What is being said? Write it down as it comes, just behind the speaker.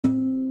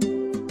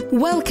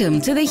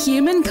Welcome to the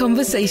Human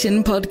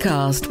Conversation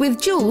podcast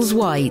with Jules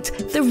White,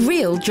 the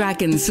real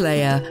dragon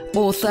slayer,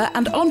 author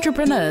and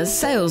entrepreneur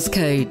sales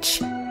coach.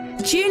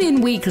 Tune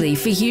in weekly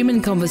for human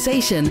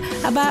conversation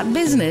about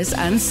business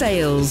and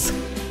sales.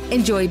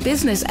 Enjoy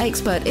business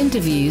expert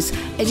interviews,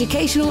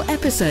 educational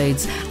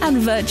episodes, and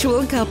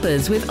virtual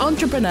cuppas with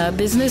entrepreneur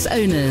business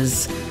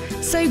owners.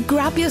 So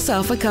grab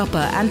yourself a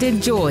cuppa and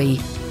enjoy.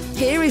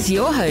 Here is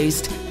your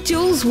host,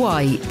 Jules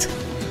White.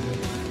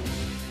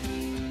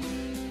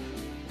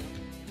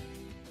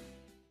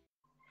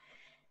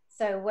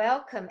 So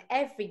welcome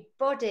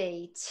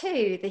everybody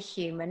to the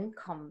Human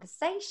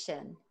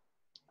Conversation.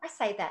 I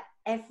say that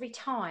every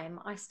time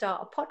I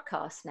start a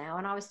podcast now,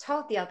 and I was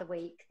told the other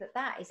week that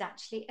that is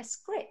actually a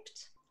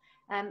script.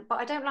 But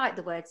I don't like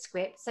the word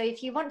script. So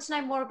if you want to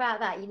know more about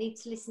that, you need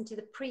to listen to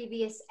the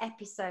previous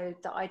episode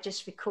that I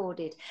just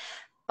recorded.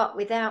 But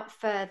without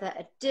further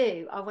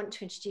ado, I want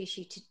to introduce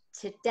you to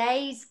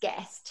today's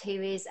guest,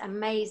 who is an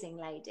amazing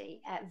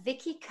lady,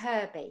 Vikki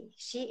Kirby.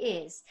 She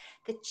is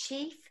the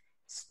Chief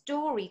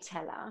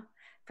Storyteller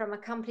from a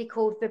company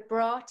called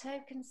Vibrato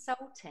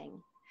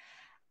Consulting.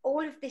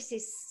 All of this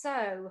is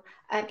so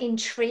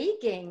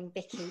intriguing,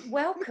 Vikki.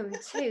 Welcome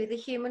to the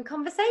Human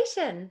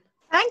Conversation.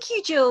 Thank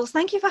you, Jules.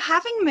 Thank you for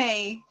having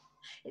me.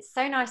 It's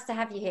so nice to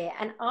have you here.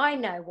 And I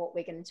know what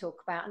we're going to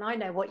talk about, and I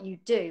know what you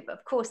do. But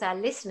of course, our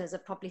listeners are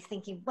probably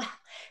thinking, "Well,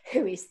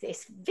 who is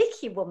this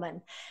Vikki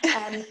woman?"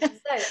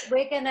 So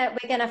we're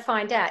gonna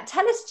find out.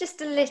 Tell us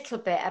just a little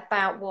bit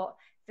about what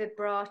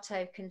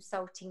Vibrato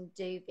Consulting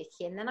do,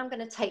 Vikki, and then I'm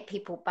going to take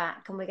people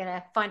back and we're going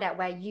to find out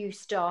where you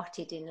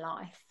started in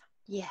life.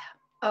 Yeah,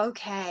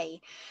 okay.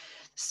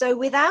 So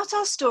without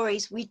our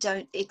stories, we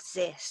don't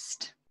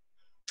exist.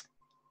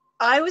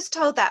 I was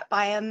told that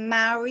by a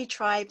Maori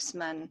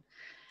tribesman,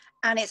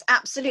 and it's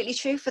absolutely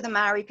true for the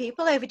Maori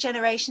people. Over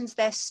generations,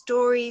 their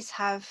stories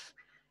have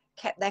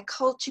kept their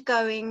culture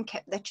going,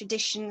 kept their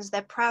traditions,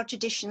 their proud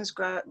traditions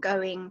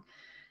going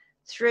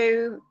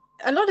through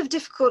a lot of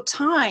difficult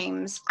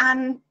times.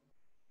 And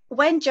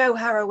when Joe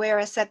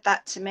Harawira said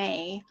that to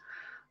me,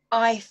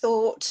 I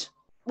thought,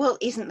 well,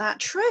 isn't that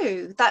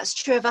true? That's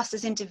true of us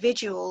as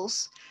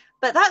individuals,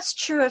 but that's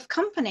true of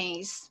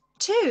companies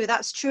too.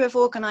 That's true of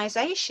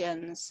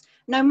organizations,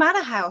 no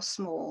matter how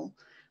small.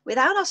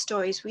 Without our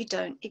stories, we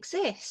don't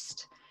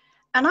exist.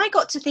 And I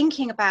got to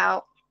thinking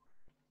about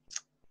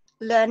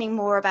learning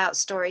more about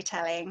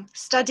storytelling,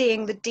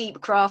 studying the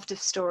deep craft of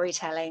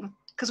storytelling.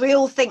 Because we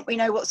all think we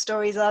know what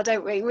stories are,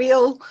 don't we? We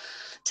all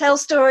tell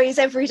stories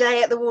every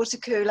day at the water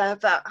cooler,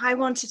 but I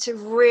wanted to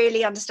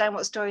really understand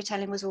what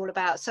storytelling was all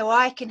about so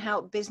I can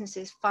help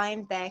businesses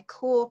find their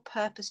core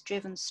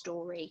purpose-driven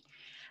story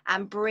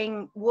and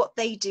bring what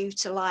they do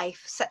to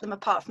life, set them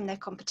apart from their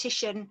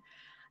competition,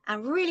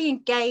 and really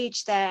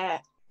engage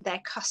their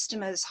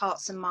customers'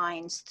 hearts and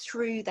minds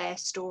through their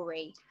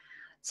story.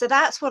 So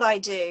that's what I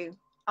do.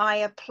 I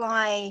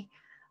apply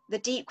the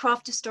deep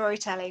craft of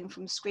storytelling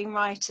from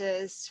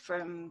screenwriters,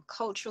 from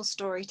cultural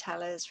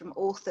storytellers, from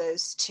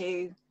authors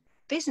to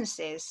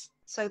businesses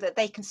so that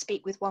they can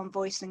speak with one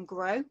voice and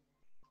grow.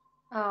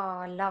 Oh,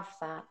 I love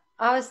that.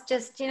 I was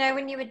just,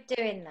 when you were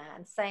doing that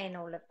and saying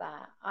all of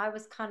that, I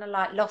was kind of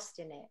like lost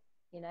in it,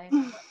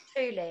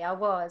 Truly, I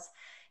was.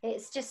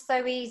 It's just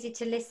so easy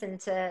to listen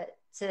to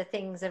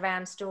things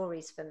around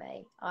stories for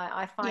me.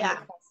 I find it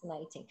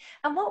fascinating.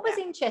 And what was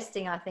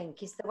interesting, I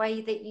think, is the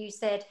way that you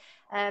said,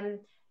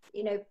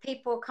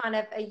 people kind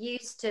of are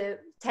used to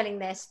telling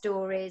their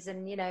stories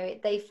and,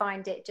 they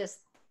find it just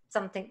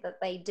something that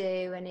they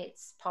do and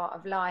it's part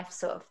of life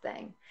sort of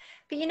thing.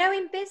 But,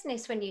 in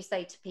business, when you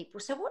say to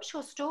people, so what's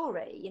your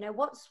story?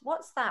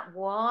 What's that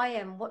why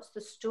and what's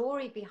the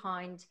story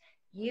behind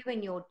you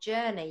and your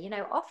journey?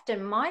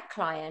 Often my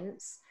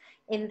clients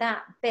in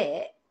that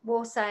bit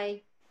will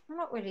say, I'm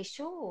not really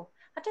sure.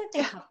 I don't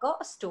think I've got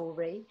a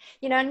story,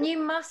 and you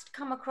must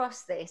come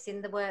across this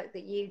in the work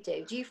that you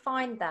do. Do you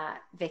find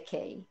that,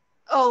 Vikki?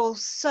 Oh,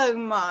 so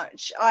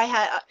much. I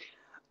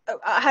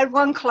had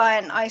one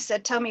client, I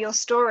said, tell me your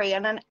story.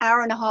 And an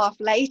hour and a half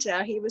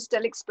later, he was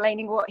still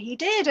explaining what he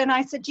did. And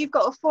I said, you've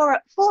got a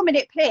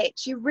 4-minute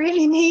pitch. You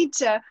really need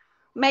to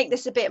make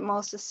this a bit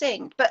more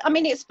succinct. But I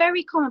mean, it's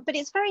very common, but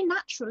it's very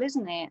natural,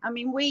 isn't it? I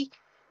mean, we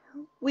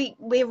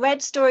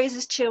read stories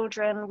as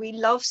children. We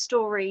love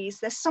stories.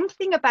 There's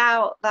something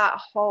about that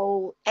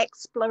whole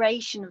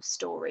exploration of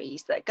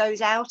stories that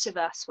goes out of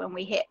us when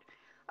we hit,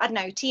 I don't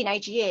know,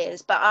 teenage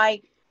years. But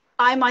I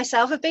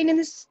myself have been in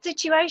this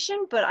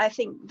situation, but I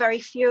think very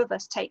few of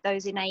us take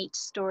those innate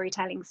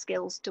storytelling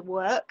skills to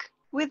work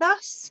with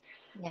us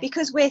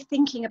because we're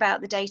thinking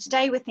about the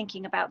day-to-day. We're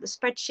thinking about the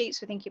spreadsheets.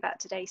 We're thinking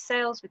about today's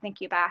sales. We're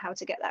thinking about how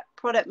to get that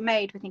product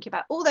made. We're thinking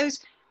about all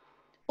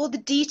the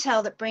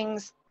detail that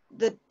brings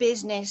the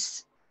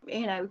business,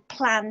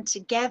 plan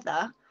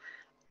together,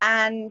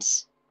 and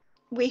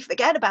we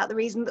forget about the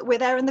reason that we're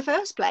there in the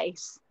first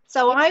place.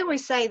 So I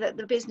always say that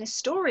the business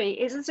story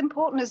is as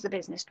important as the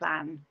business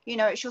plan.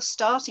 It's your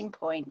starting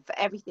point for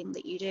everything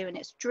that you do, and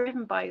it's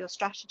driven by your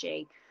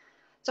strategy.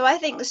 So I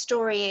think the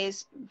story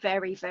is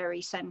very,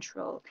 very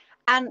central.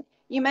 And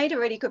you made a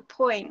really good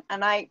point,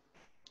 and I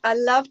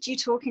loved you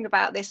talking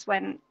about this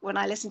when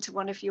I listened to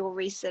one of your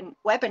recent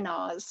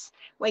webinars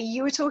where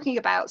you were talking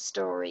about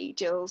story,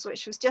 Jules,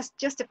 which was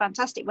just a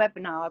fantastic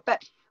webinar.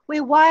 But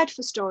we're wired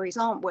for stories,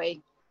 aren't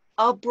we?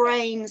 Our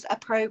brains are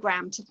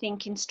programmed to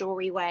think in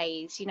story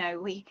ways. You know,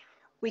 we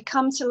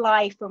come to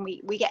life and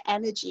we get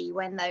energy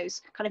when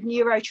those kind of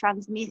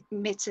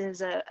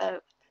neurotransmitters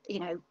are you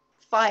know,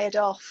 fired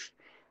off.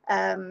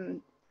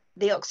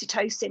 The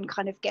oxytocin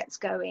kind of gets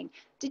going.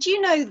 Did you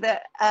know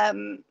that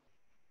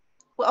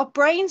our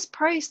brains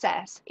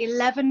process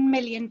 11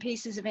 million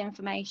pieces of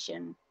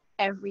information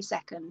every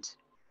second?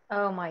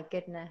 Oh my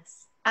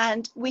goodness.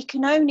 And we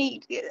can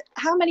only,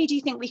 how many do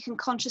you think we can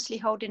consciously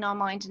hold in our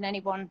mind in any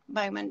one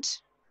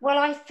moment? Well,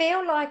 I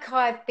feel like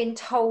I've been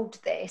told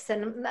this,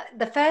 and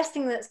the first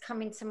thing that's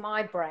come into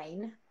my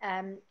brain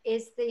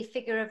is the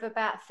figure of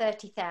about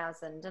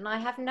 30,000. And I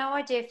have no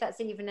idea if that's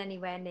even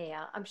anywhere near.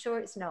 I'm sure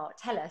it's not.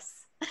 Tell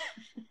us.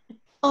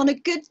 On a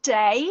good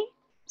day,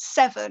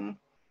 7.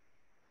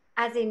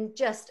 As in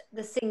just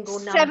the single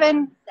number.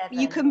 7.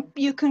 7.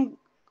 You can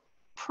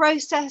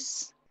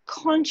process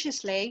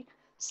consciously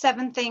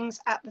 7 things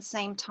at the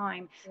same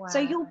time. Wow. So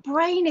your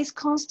brain is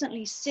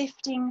constantly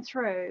sifting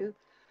through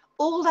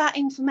all that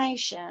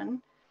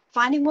information,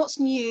 finding what's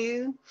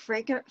new,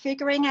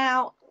 figuring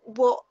out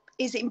what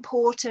is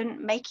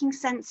important, making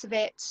sense of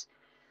it,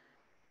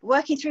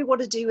 working through what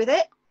to do with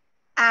it.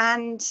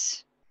 And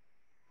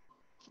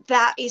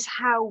that is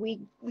how we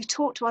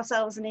talk to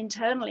ourselves and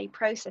internally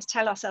process,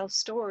 tell ourselves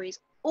stories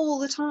all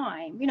the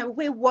time. You know,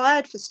 we're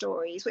wired for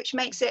stories, which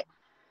makes it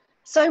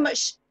so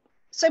much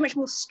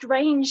more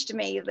strange to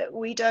me that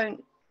we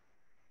don't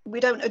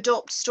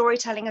adopt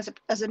storytelling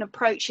as an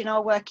approach in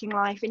our working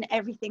life, in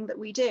everything that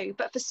we do,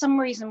 but for some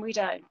reason we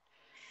don't.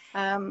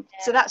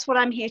 So that's what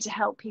I'm here to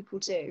help people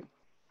do.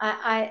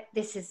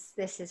 This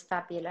is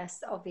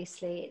fabulous.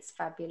 Obviously it's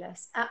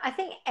fabulous. I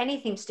think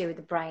anything to do with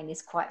the brain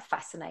is quite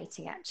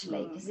fascinating,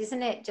 actually, because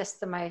isn't it just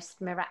the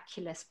most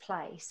miraculous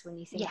place when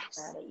you think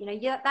about it? You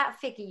know, that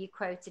figure you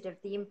quoted of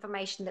the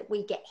information that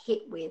we get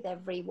hit with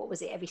every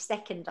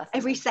second, I think.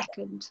 Every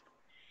second.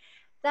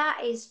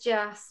 That is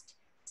just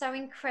so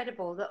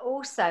incredible, that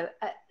also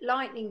at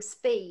lightning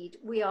speed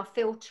we are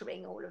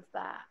filtering all of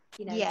that,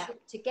 you know.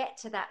 To get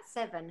to that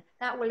 7,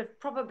 that will have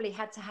probably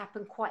had to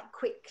happen quite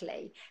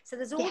quickly. So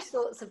there's all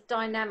sorts of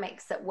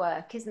dynamics at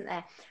work, isn't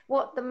there?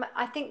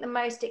 I think the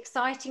most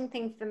exciting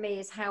thing for me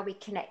is how we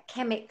connect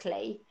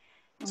chemically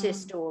to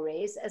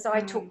stories. As I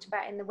talked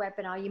about in the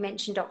webinar, you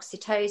mentioned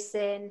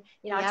oxytocin.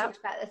 You know, I talked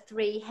about the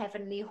 3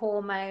 heavenly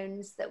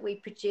hormones that we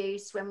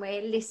produce when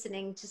we're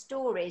listening to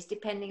stories,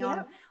 depending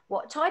on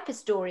what type of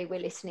story we're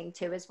listening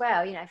to as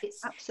well. You know, if it's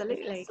sort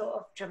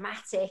of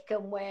dramatic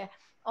and we're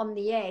on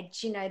the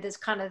edge, you know, there's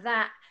kind of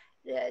that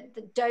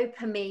the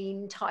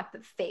dopamine type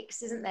of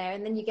fix, isn't there?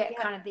 And then you get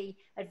kind of the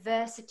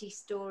adversity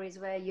stories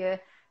where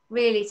you're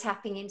really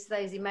tapping into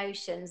those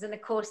emotions, and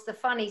of course the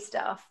funny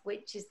stuff,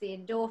 which is the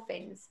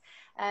endorphins.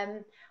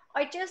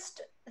 I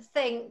just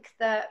think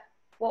that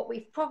what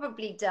we've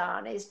probably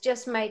done is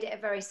just made it a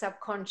very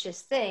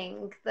subconscious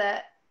thing,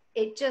 that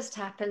it just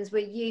happens, we're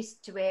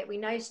used to it, we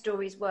know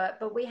stories work,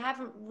 but we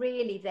haven't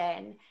really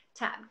then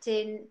tapped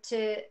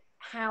into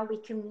how we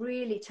can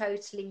really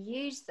totally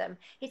use them.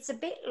 It's a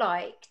bit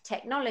like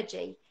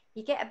technology.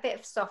 You get a bit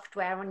of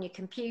software on your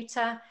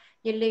computer,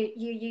 you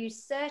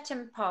use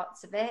certain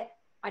parts of it.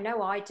 I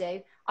know I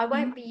do. I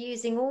won't be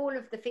using all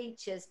of the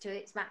features to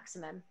its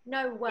maximum.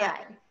 No way.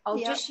 I'll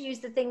just use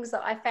the things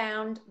that I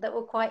found that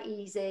were quite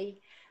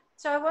easy.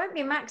 So I won't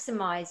be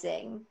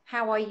maximizing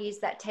how I use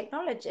that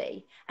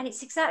technology. And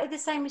it's exactly the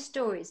same with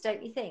stories,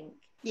 don't you think?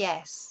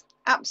 Yes,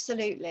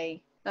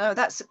 absolutely. No,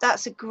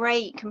 that's a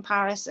great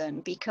comparison,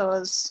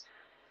 because,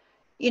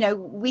 you know,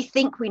 we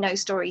think we know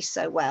stories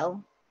so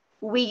well.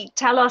 We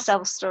tell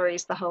ourselves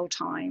stories the whole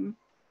time.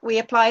 We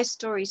apply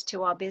stories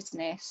to our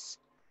business,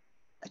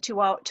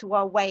 to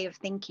our way of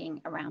thinking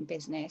around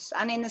business.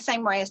 And in the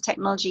same way as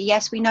technology,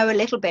 yes, we know a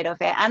little bit of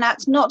it. And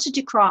that's not to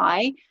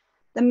decry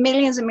the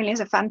millions and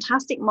millions of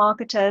fantastic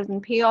marketers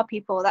and PR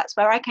people. That's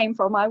where I came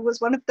from. I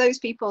was one of those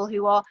people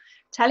who are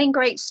telling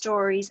great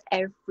stories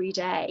every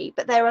day.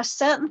 But there are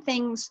certain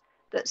things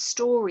that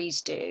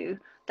stories do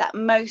that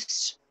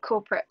most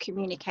corporate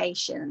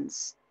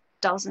communications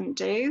doesn't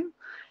do.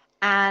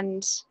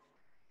 And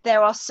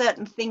there are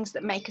certain things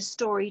that make a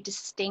story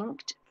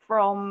distinct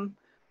from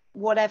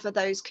whatever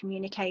those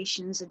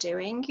communications are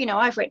doing. You know,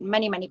 I've written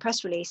many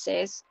press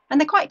releases, and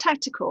they're quite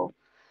tactical.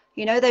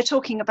 You know, they're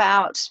talking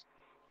about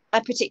a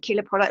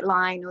particular product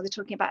line, or they're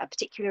talking about a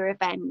particular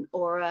event,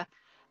 or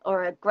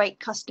a great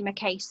customer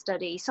case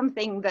study,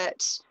 something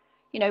that,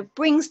 you know,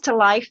 brings to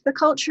life the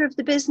culture of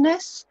the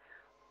business,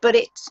 but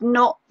it's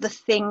not the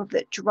thing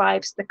that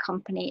drives the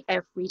company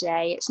every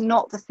day. It's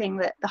not the thing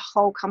that the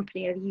whole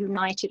company are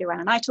united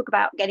around. I talk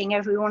about getting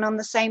everyone on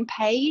the same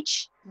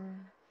page.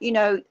 You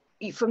know,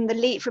 from the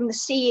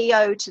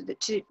CEO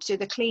to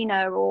the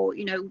cleaner, or,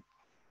 you know,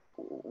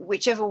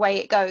 whichever way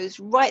it goes,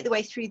 right the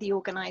way through the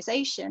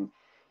organization.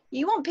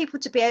 You want people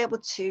to be able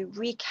to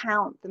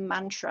recount the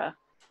mantra,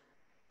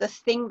 the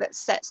thing that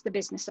sets the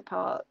business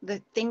apart,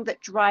 the thing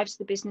that drives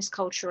the business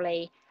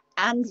culturally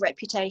and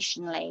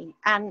reputationally.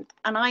 And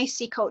I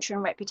see culture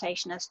and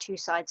reputation as two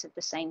sides of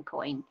the same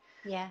coin.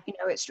 Yeah. You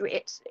know,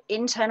 it's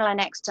internal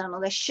and external.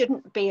 There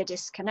shouldn't be a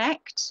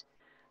disconnect.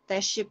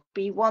 There should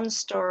be one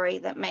story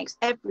that makes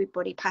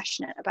everybody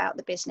passionate about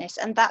the business.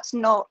 And that's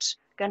not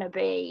going to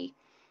be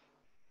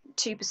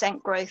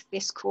 2% growth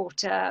this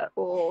quarter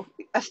or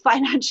a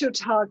financial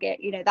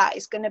target. You know, that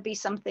is going to be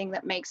something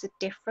that makes a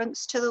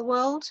difference to the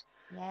world.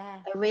 Yeah.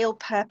 A real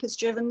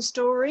purpose-driven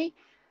story.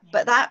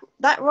 But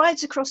that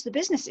rides across the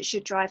business. It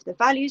should drive the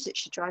values, it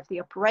should drive the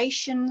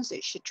operations,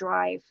 it should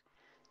drive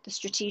the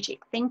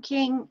strategic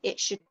thinking. It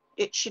should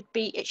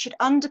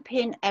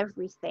underpin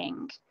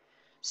everything,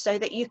 so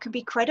that you can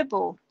be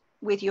credible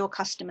with your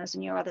customers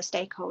and your other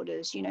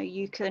stakeholders. You know,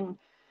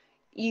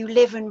 you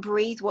live and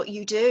breathe what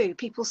you do.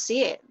 People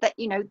see it, that,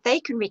 you know, they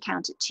can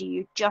recount it to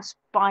you just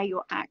by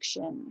your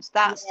actions.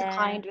 That's the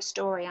kind of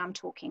story I'm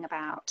talking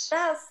about.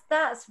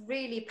 That's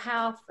really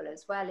powerful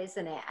as well,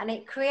 isn't it? And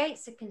it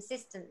creates a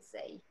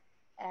consistency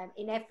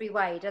in every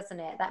way, doesn't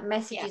it? That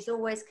message is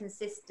always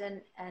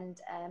consistent,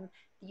 and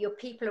your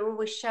people are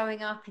always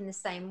showing up in the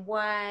same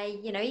way,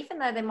 you know, even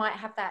though they might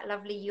have that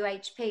lovely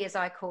UHP, as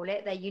I call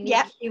it, their unique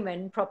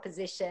human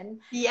proposition,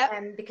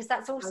 because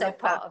that's also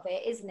part of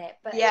it, isn't it?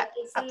 But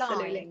it's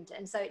aligned,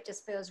 and so it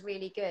just feels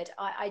really good.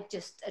 I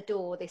just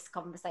adore this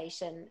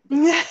conversation.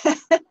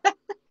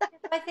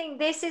 I think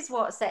this is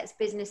what sets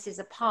businesses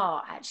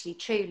apart, actually,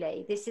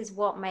 truly. This is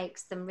what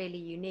makes them really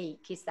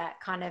unique, is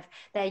that kind of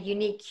their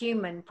unique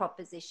human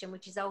proposition,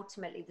 which is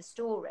ultimately the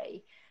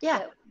story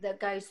that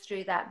goes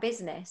through that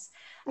business.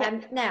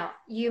 Now,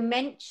 you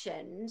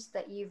mentioned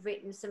that you've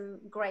written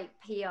some great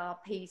PR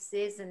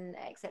pieces and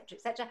et cetera,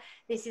 et cetera.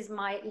 This is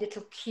my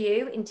little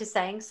cue into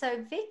saying,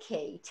 so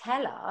Vikki,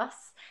 tell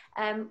us,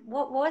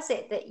 what was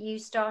it that you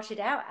started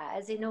out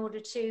as in order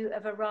to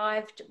have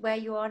arrived where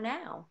you are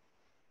now?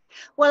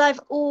 Well, I've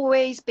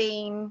always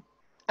been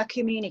a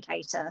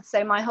communicator.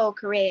 So my whole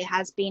career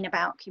has been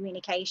about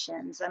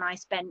communications. And I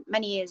spent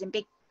many years in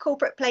big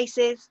corporate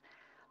places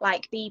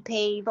like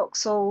BP,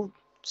 Vauxhall,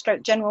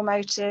 General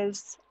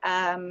Motors,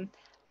 as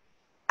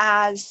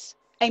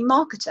a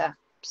marketer.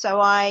 So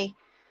I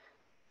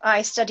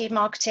studied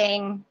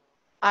marketing.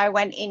 I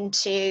went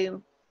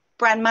into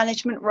brand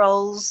management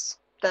roles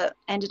that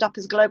ended up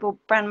as global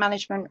brand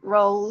management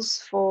roles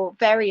for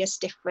various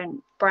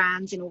different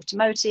brands in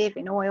automotive,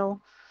 in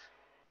oil.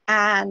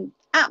 And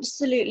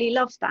absolutely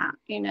love that.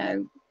 You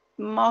know,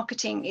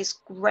 marketing is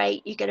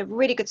great. You get a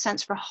really good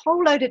sense for a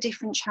whole load of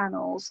different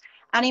channels,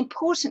 and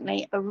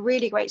importantly, a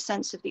really great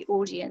sense of the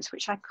audience,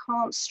 which I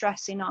can't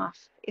stress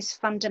enough is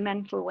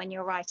fundamental when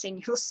you're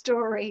writing your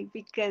story,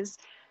 because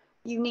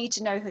you need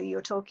to know who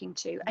you're talking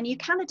to, and you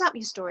can adapt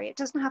your story. It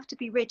doesn't have to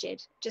be rigid,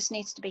 it just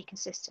needs to be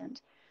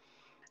consistent.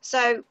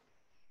 So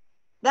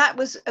that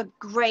was a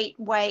great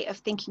way of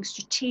thinking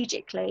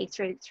strategically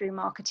through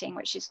marketing,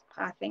 which is,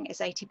 I think, is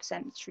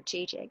 80%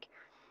 strategic.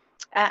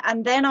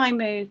 And then I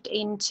moved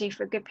into,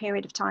 for a good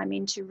period of time,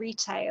 into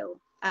retail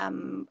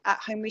at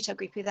Home Retail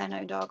Group, who then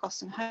owned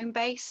Argos and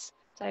Homebase.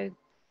 So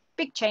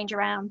big change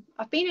around.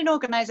 I've been in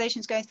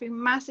organizations going through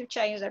massive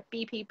changes, like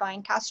BP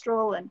buying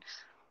Castrol and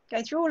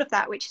going through all of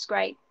that, which is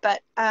great.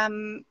 But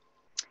then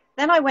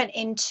I went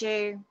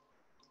into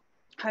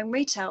Home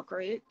Retail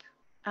Group,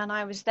 and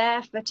I was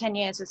there for 10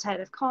 years as head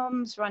of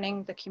comms,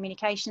 running the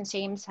communication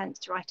teams,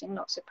 hence writing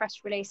lots of press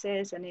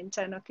releases and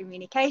internal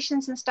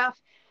communications and stuff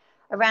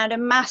around a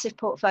massive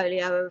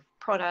portfolio of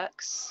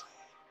products,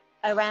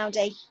 around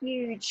a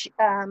huge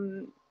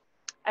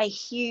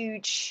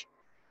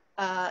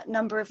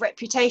number of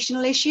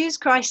reputational issues,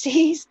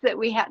 crises that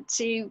we had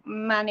to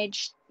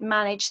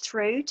manage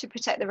through to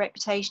protect the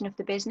reputation of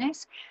the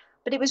business.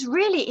 But it was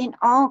really in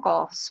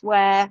Argos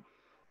where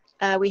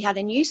we had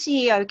a new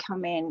CEO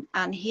come in,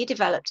 and he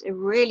developed a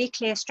really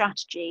clear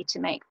strategy to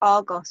make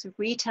Argos a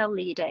retail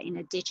leader in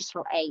a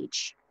digital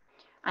age.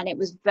 And it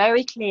was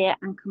very clear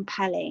and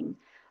compelling.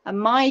 And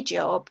my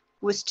job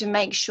was to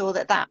make sure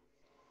that that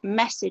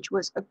message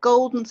was a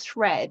golden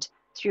thread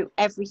through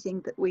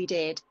everything that we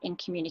did in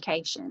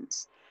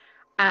communications.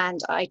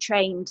 And I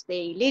trained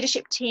the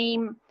leadership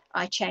team.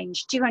 I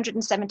trained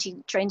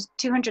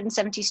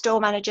 270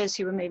 store managers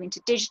who were moving to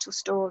digital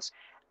stores.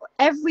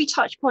 Every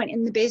touch point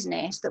in the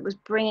business that was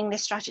bringing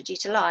this strategy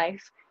to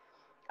life,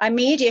 I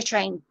media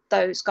trained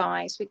those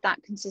guys with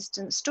that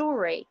consistent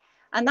story.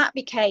 And that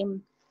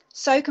became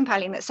so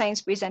compelling that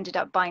Sainsbury's ended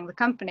up buying the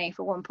company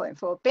for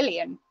 1.4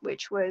 billion,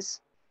 which was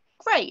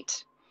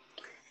great.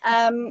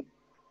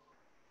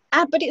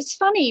 But it's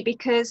funny,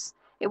 because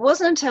it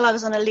wasn't until I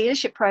was on a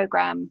leadership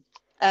program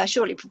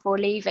shortly before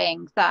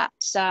leaving that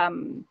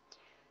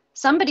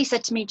somebody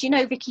said to me, do you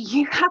know, Vikki,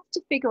 you have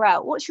to figure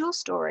out what's your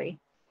story.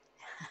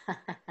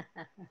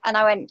 And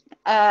I went,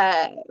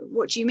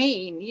 what do you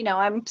mean? You know,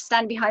 I'm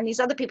standing behind these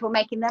other people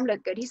making them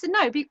look good. He said,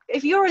 no,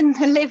 if you're in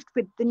the lift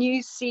with the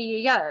new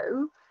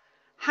CEO,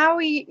 how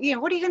are you, you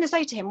know, what are you going to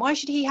say to him? Why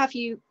should he have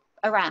you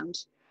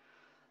around?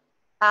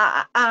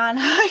 And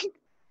I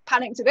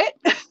panicked a bit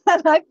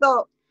and I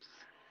thought,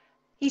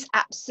 he's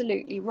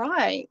absolutely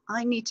right.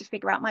 I need to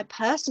figure out my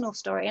personal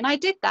story. And I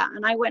did that.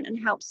 And I went and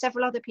helped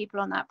several other people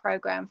on that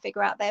program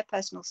figure out their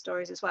personal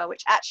stories as well,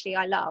 which actually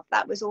I love.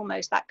 That was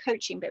almost, that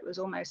coaching bit was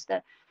almost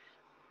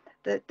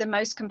the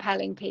most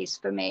compelling piece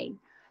for me.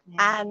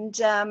 Yeah.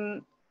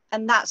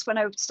 And that's when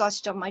I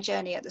started on my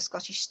journey at the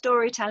Scottish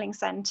Storytelling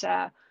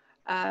Centre,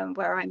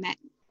 where I met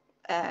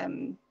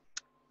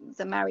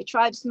the Maori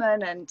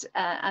tribesmen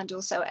and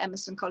also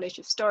Emerson College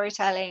of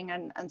Storytelling,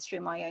 and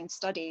through my own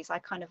studies I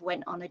kind of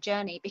went on a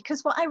journey,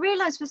 because what I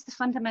realized was the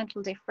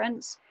fundamental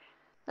difference.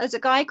 There's a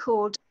guy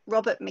called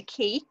Robert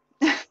McKee.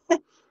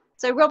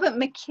 So Robert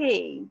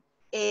McKee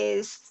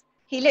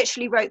he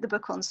literally wrote the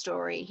book on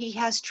story. He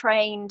has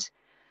trained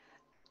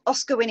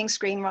Oscar-winning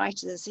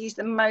screenwriters. He's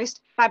the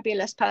most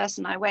fabulous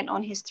person. I went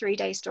on his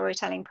 3-day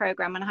storytelling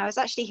program, and I was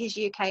actually his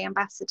UK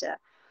ambassador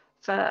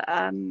for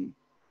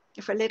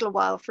a little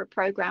while for a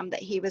program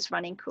that he was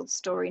running called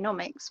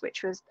Storynomics,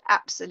 which was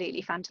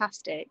absolutely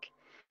fantastic.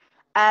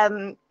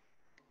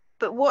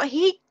 But what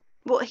he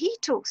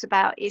talks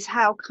about is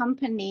how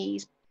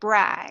companies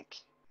brag.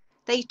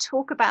 They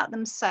talk about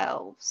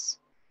themselves.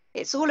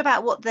 It's all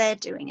about what they're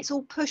doing. It's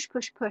all push,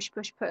 push, push,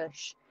 push,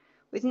 push,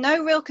 with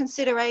no real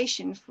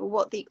consideration for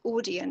what the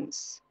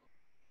audience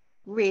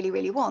really,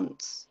 really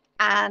wants.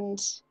 And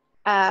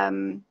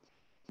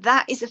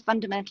that is a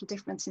fundamental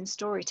difference in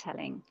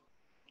storytelling.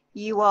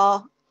 You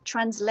are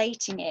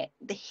translating it.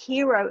 The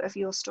hero of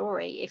your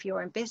story, if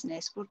you're in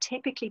business, will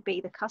typically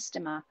be the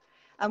customer.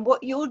 And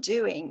what you're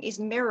doing is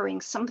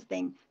mirroring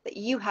something that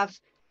you have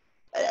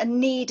a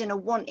need and a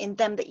want in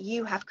them that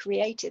you have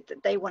created,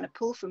 that they want to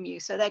pull from you.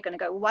 So they're going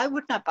to go, well, why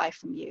wouldn't I buy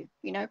from you?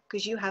 You know,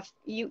 because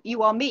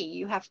you are me.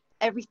 You have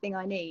everything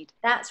I need.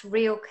 That's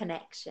real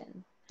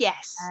connection.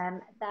 Yes.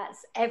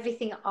 That's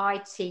everything I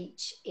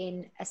teach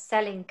in a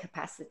selling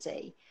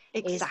capacity.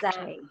 Exactly. Is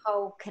that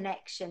whole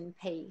connection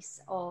piece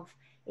of,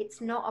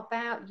 it's not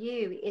about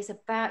you, it's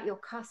about your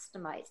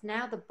customer. It's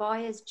now the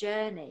buyer's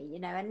journey, you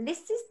know. And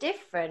this is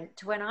different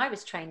to when I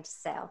was trained to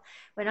sell.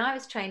 When I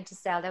was trained to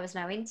sell, there was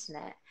no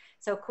internet.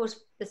 So of course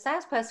the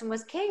salesperson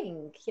was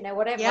king, you know,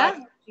 whatever I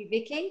told you,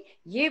 Vikki,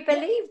 you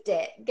believed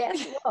it.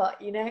 Guess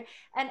what, you know?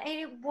 And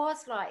it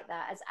was like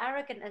that. As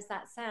arrogant as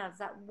that sounds,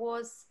 that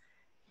was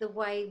the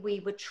way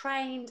we were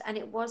trained, and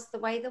it was the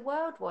way the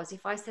world was.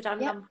 If I said I'm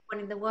number one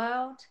in the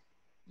world,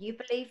 you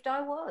believed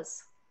I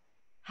was.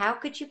 How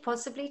could you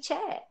possibly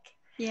check?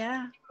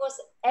 Yeah. Because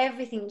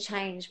everything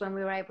changed when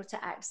we were able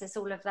to access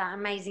all of that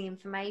amazing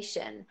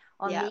information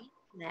on the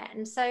internet.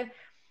 And so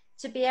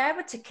to be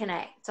able to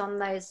connect on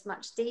those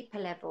much deeper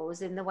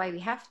levels in the way we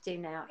have to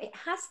now, it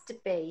has to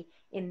be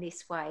in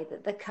this way,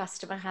 that the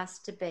customer has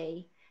to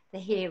be the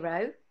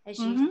hero, as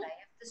you say,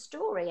 of the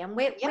story. And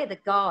we're the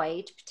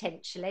guide,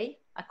 potentially.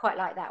 I quite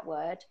like that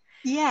word.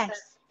 Yes. But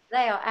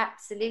they are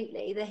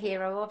absolutely the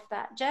hero of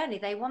that journey.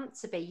 They want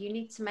to be. You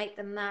need to make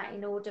them that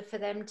in order for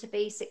them to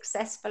be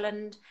successful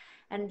and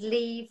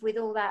leave with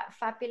all that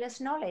fabulous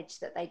knowledge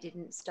that they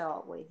didn't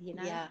start with, you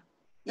know? Yeah,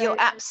 so, you're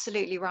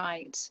absolutely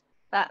right.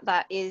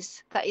 That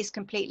is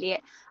completely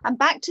it. And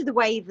back to the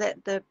way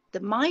that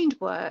the mind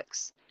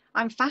works,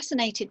 I'm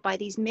fascinated by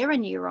these mirror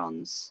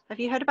neurons. Have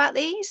you heard about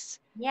these?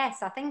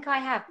 Yes, I think I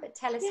have, but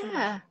tell us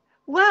more.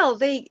 Well,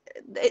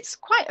 it's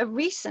quite a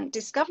recent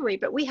discovery,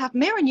 but we have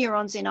mirror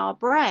neurons in our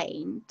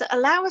brain that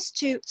allow us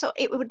to,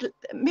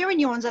 mirror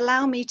neurons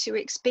allow me to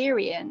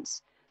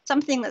experience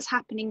something that's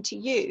happening to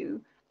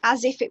you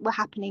as if it were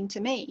happening to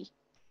me.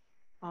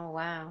 Oh,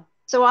 wow.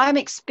 So I'm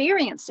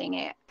experiencing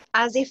it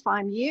as if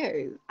I'm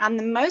you. And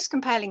the most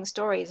compelling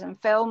stories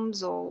and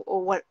films or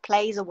what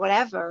plays or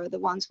whatever are the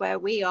ones where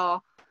we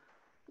are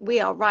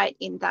right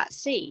in that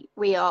seat.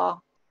 We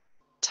are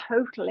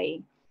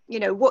totally, you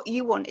know, what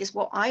you want is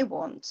what I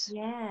want.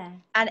 Yeah.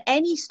 And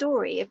any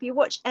story, if you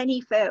watch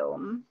any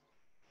film,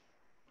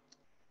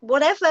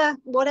 whatever,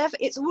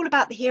 it's all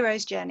about the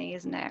hero's journey,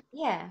 isn't it?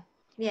 Yeah.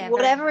 Yeah.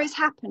 Whatever is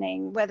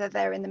happening, whether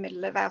they're in the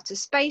middle of outer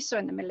space or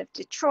in the middle of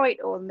Detroit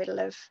or the middle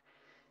of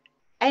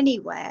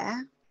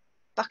anywhere,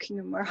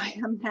 Buckingham where I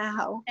am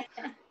now,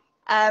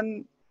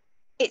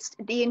 it's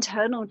the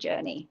internal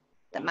journey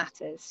that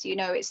matters. You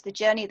know, it's the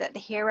journey that the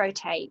hero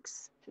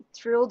takes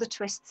through all the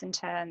twists and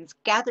turns,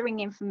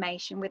 gathering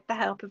information with the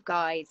help of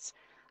guides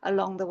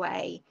along the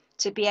way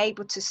to be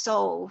able to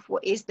solve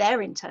what is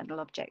their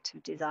internal object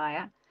of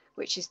desire,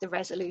 which is the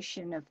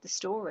resolution of the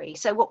story.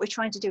 So what we're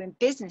trying to do in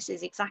business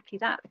is exactly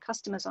that. The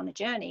customer's on a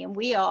journey and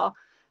we are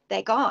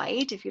their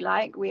guide, if you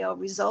like. We are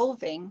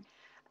resolving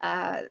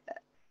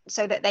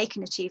so that they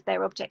can achieve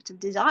their object of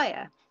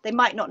desire. They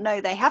might not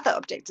know they have that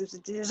object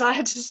of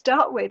desire to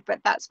start with, but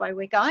that's why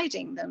we're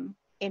guiding them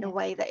in a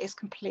way that is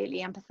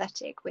completely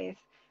empathetic with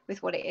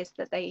what it is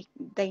that they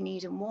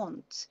need and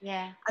want.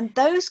 Yeah. And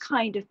those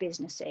kind of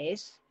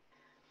businesses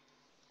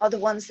are the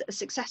ones that are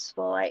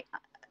successful.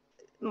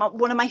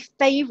 One of my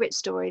favorite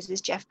stories is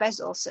Jeff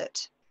Bezos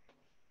at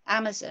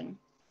Amazon.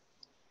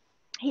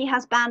 He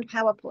has banned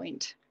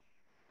PowerPoint.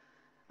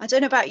 I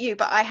don't know about you,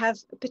 but I have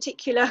a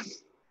particular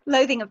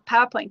loathing of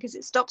PowerPoint because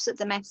it stops at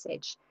the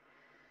message.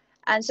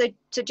 And so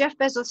Jeff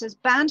Bezos has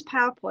banned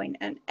PowerPoint,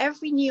 and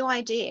every new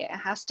idea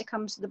has to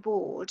come to the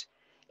board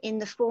in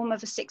the form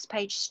of a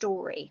 6-page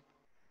story.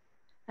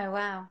 Oh,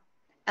 wow.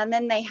 And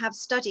then they have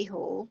study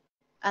hall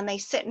and they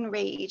sit and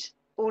read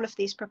all of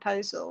these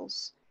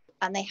proposals,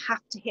 and they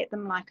have to hit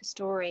them like a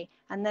story,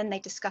 and then they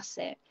discuss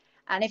it.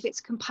 And if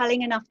it's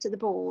compelling enough to the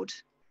board,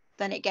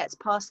 then it gets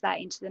past that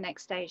into the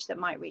next stage that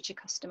might reach a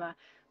customer.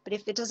 But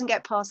if it doesn't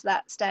get past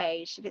that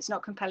stage, if it's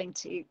not compelling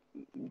to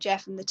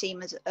Jeff and the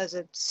team as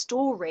a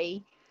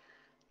story,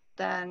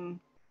 then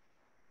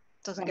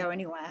it doesn't go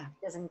anywhere.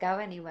 Doesn't go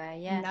anywhere,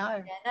 yeah.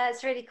 No. Yeah, no,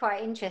 it's really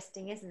quite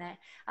interesting, isn't it?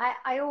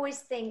 I always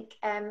think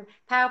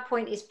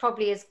PowerPoint is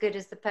probably as good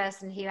as the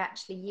person who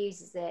actually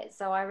uses it.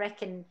 So I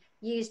reckon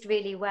used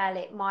really well,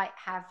 it might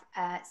have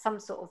some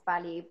sort of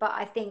value. But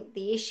I think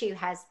the issue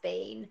has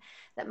been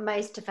that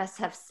most of us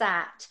have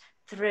sat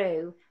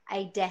through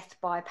a death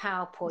by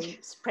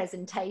PowerPoint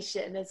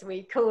presentation, as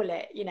we call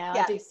it. You know,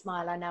 Yeah. I do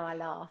smile, I know I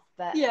laugh,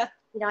 but Yeah.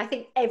 you know, I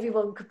think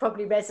everyone could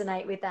probably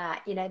resonate with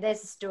that. You know,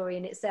 there's a story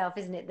in itself,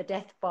 isn't it? The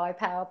death by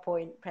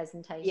PowerPoint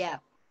presentation. Yeah.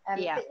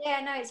 Yeah. But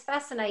yeah, no, it's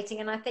fascinating.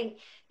 And I think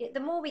the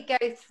more we go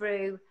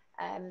through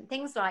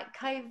things like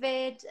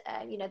COVID,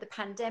 you know, the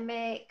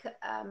pandemic,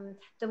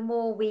 the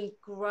more we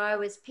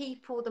grow as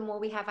people, the more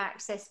we have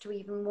access to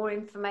even more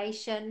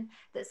information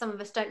that some of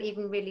us don't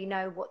even really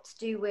know what to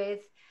do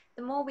with.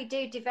 The more we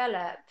do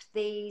develop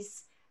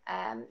these,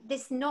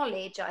 this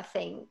knowledge, I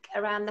think,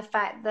 around the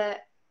fact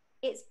that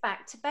it's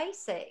back to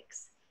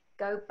basics.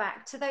 Go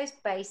back to those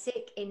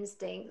basic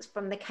instincts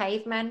from the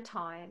caveman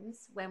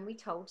times when we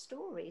told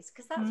stories,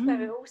 because that's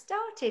where it all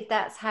started.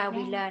 That's how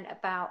we learned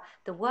about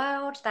the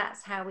world.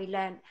 That's how we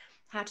learned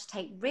how to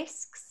take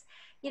risks.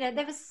 You know,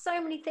 there was so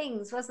many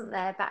things, wasn't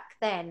there, back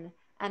then?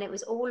 And it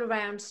was all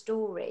around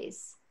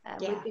stories.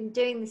 We've been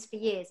doing this for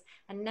years,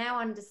 and now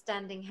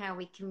understanding how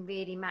we can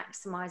really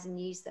maximize and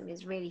use them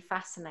is really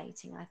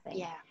fascinating, I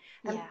think.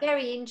 And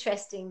very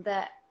interesting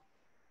that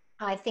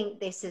I think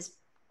this has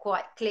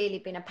quite clearly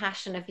been a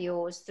passion of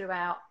yours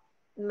throughout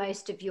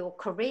most of your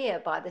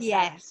career, by the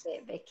sound of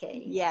it,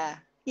 Vikki.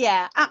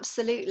 Yeah,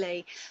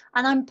 absolutely.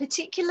 And I'm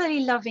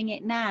particularly loving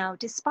it now,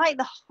 despite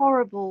the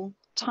horrible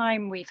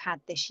time we've had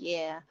this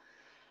year.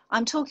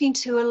 I'm talking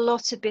to a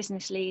lot of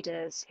business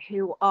leaders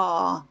who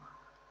are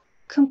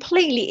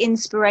completely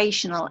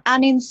inspirational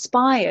and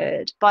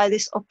inspired by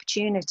this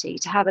opportunity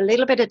to have a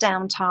little bit of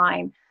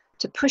downtime,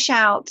 to push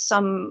out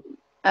some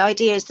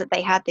ideas that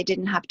they had they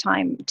didn't have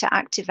time to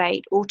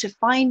activate, or to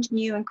find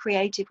new and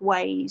creative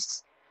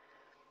ways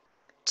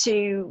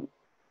to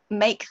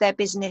make their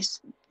business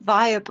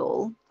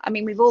viable. I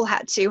mean, we've all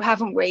had to,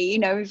 haven't we? You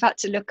know, we've had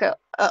to look at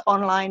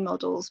online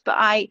models.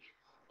 But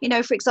you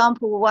know, for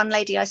example, one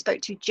lady I spoke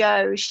to,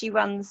 Jo, she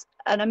runs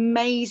an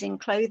amazing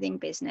clothing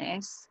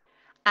business.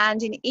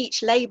 And in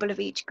each label of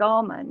each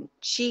garment,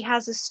 she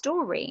has a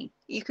story.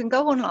 You can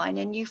go online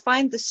and you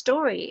find the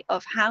story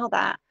of how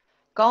that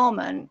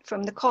garment,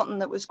 from the cotton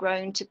that was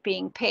grown to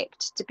being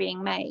picked to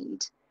being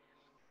made,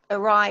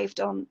 arrived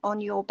on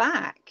your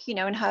back. You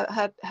know, and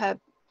her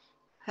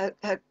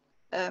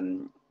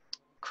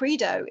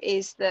credo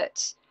is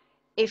that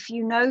if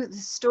you know the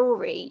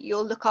story,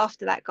 you'll look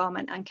after that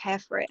garment and care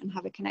for it and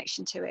have a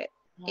connection to it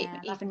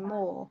even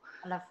more.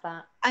 I love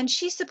that. And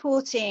she's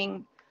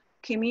supporting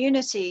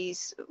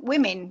communities,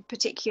 women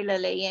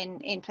particularly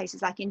in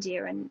places like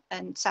India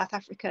and South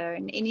Africa.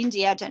 And in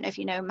India, I don't know if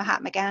you know,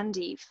 Mahatma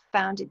Gandhi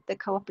founded the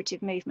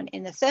cooperative movement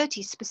in the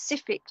 30s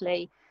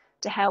specifically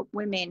to help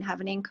women have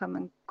an income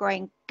and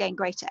gain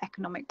greater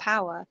economic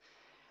power.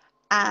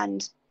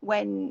 And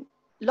when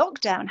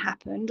lockdown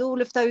happened,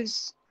 all of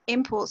those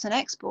imports and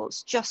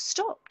exports just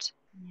stopped.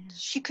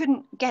 She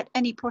couldn't get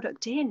any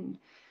product in.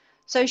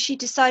 So she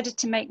decided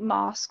to make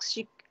masks.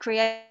 She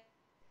created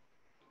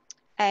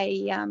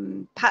a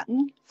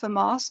pattern for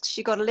masks.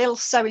 She got a little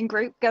sewing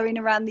group going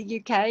around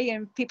the UK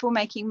and people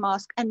making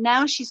masks. And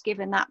now she's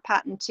given that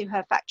pattern to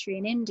her factory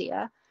in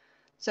India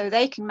so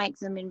they can make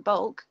them in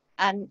bulk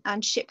and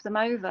ship them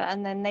over.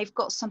 And then they've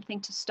got something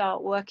to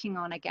start working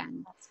on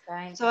again. That's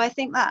great. So I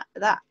think that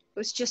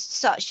was just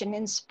such an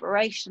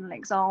inspirational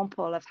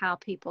example of how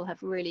people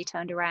have really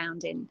turned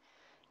around in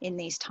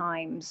these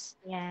times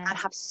and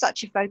have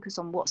such a focus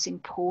on what's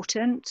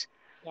important.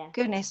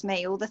 Goodness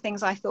me, all the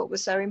things I thought were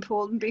so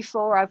important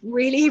before, I've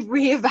really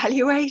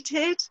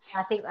reevaluated.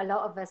 I think a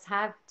lot of us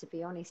have, to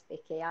be honest,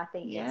 Vikki. I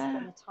think it's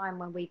been a time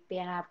when we've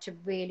been able to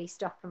really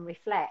stop and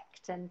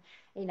reflect. And,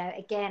 you know,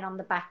 again, on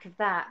the back of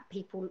that,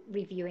 people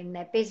reviewing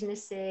their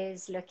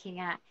businesses,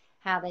 looking at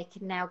how they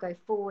can now go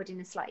forward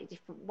in a slightly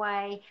different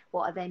way.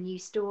 What are their new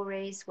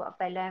stories? What have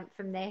they learned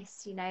from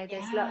this? You know,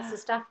 there's lots of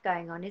stuff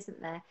going on,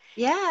 isn't there?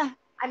 Yeah.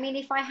 I mean,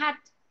 if I had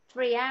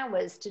 3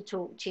 hours to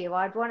talk to you,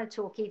 I'd want to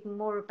talk even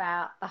more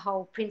about the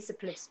whole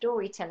principle of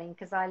storytelling,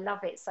 because I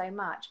love it so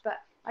much. But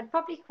I'd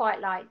probably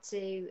quite like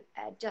to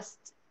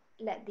just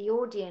let the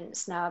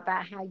audience know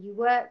about how you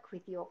work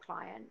with your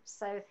clients.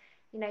 So,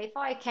 you know, if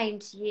I came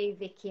to you,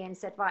 Vikki, and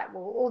said, right,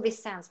 well, all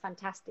this sounds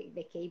fantastic,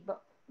 Vikki,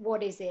 but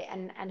what is it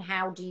and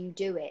how do you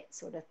do it,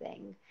 sort of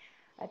thing.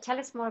 Tell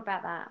us more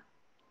about that.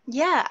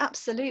 Yeah,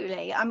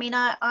 absolutely. I mean,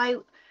 I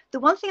the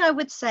one thing I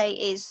would say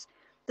is,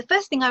 the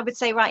first thing I would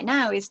say right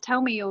now is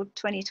tell me your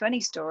 2020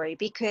 story,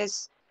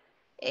 because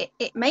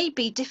it may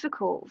be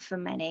difficult for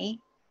many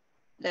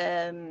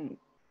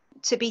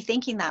to be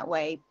thinking that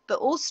way, but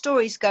all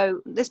stories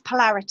there's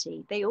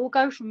polarity. They all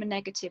go from a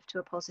negative to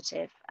a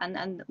positive,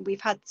 and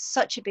we've had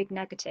such a big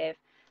negative,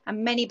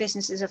 and many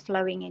businesses are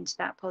flowing into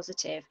that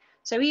positive.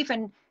 So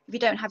even if you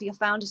don't have your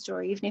founder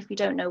story, even if you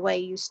don't know where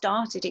you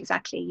started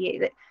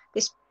exactly,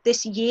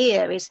 this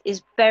year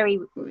is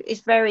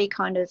very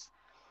kind of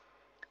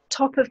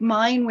top of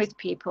mind with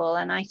people,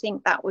 and I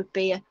think that would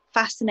be a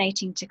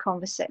fascinating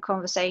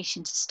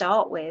conversation to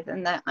start with,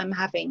 and that I'm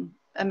having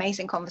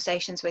amazing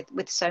conversations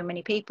with so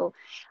many people.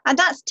 And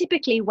that's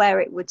typically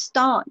where it would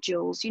start,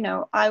 Jules. You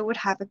know, I would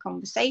have a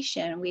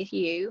conversation with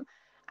you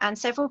and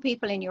several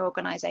people in your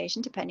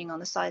organization, depending on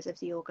the size of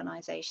the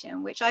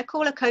organization, which I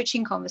call a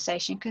coaching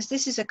conversation, because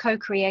this is a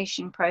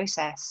co-creation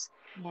process.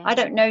 Yeah. I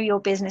don't know your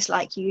business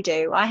like you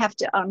do. I have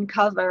to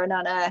uncover and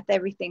unearth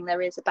everything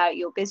there is about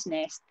your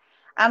business.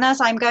 And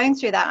as I'm going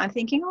through that, I'm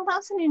thinking, oh,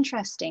 that's an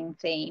interesting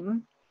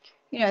theme.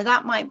 You know,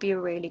 that might be a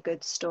really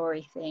good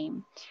story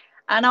theme.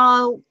 And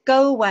I'll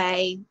go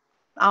away,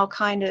 I'll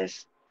kind of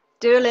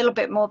do a little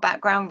bit more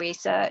background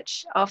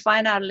research, I'll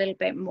find out a little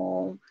bit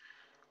more,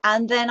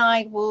 and then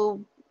I will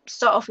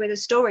start off with a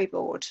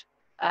storyboard,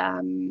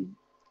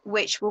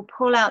 which will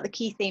pull out the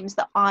key themes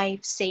that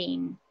I've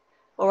seen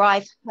or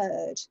I've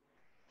heard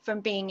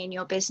from being in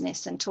your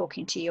business and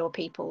talking to your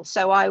people.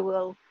 So I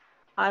will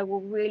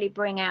really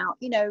bring out,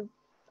 you know,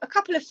 a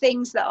couple of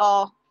things that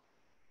are,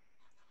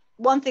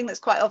 one thing that's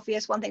quite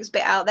obvious, one thing's a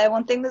bit out there,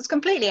 one thing that's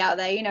completely out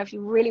there. You know, if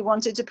you really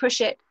wanted to push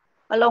it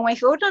a long way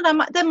forward,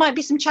 there might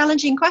be some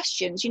challenging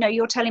questions. You know,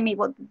 you're telling me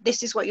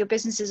this is what your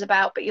business is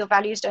about, but your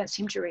values don't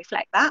seem to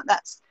reflect that.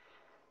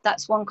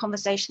 That's one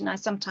conversation I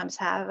sometimes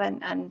have,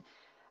 and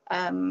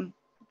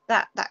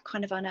that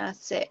kind of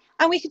unearths it.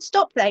 And we could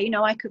stop there. You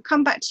know, I could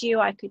come back to you,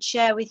 I could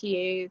share with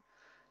you,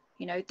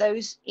 you know,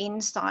 those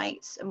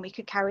insights, and we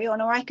could carry on,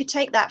 or I could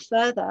take that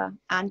further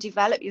and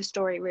develop your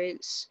story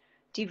routes,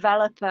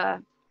 develop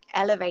a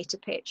elevator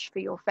pitch for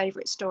your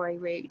favorite story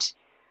route,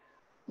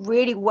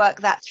 really work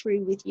that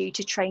through with you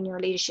to train your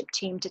leadership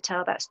team to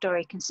tell that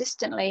story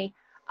consistently.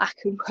 I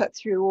could work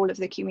through all of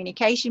the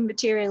communication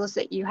materials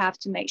that you have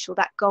to make sure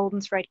that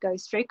golden thread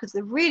goes through, because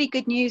the really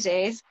good news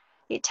is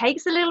it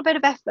takes a little bit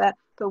of effort,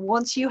 but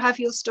once you have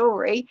your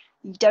story,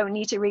 you don't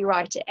need to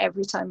rewrite it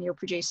every time you're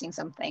producing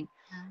something.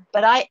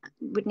 But I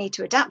would need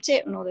to adapt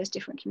it on all those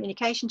different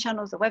communication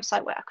channels, the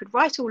website, where I could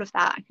write all of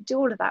that, I could do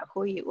all of that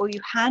for you, or you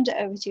hand it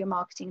over to your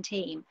marketing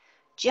team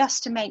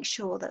just to make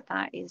sure that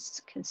that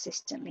is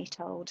consistently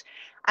told.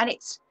 And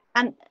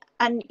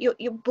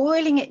you're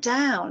boiling it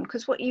down,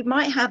 because what you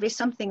might have is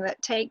something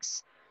that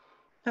takes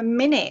a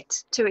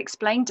minute to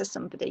explain to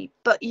somebody,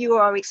 but you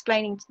are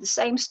explaining the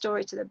same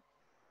story to the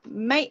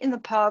mate in the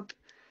pub,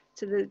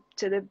 to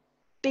the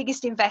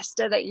biggest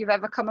investor that you've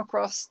ever come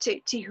across,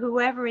 to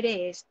whoever it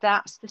is.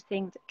 That's the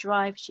thing that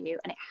drives you,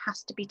 and it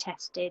has to be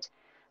tested.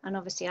 And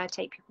obviously I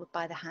take people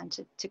by the hand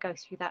to go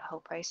through that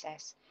whole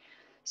process.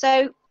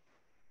 So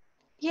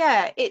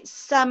yeah,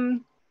 it's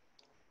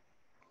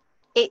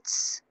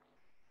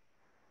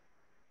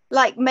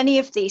like many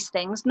of these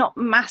things, not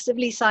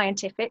massively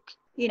scientific.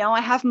 You know, I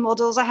have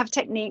models, I have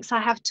techniques, I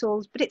have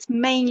tools, but it's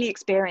mainly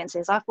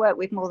experiences. I've worked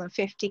with more than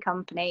 50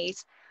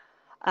 companies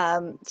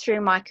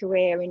through my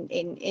career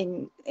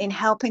in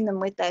helping them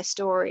with their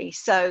story.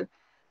 So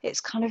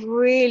it's kind of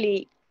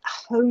really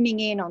honing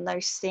in on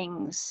those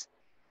things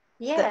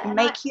that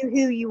make you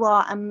who you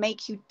are and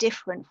make you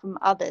different from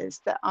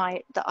others that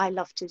I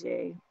love to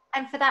do.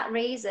 And for that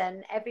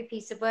reason, every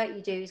piece of work you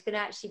do is going to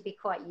actually be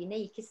quite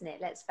unique, isn't it?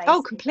 Let's face it.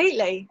 Oh,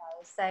 completely.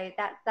 So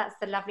that's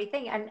the lovely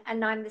thing.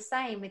 And I'm the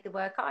same with the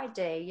work I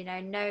do. You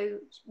know, no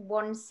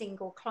one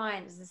single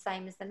client is the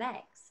same as the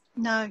next.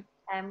 No.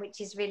 Which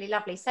is really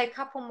lovely. So a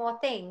couple more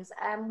things.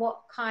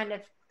 What kind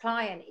of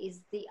client is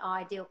the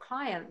ideal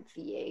client for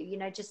you? You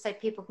know, just so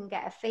people can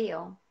get a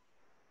feel.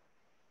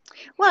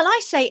 Well,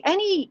 I say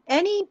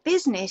any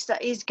business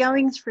that is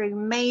going through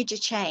major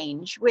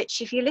change,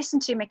 which if you listen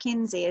to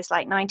McKinsey is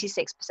like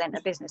 96%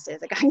 of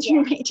businesses are going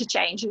through major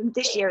change, and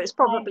this year it's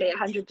probably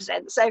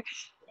 100%. So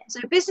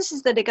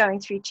businesses that are going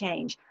through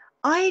change.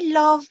 I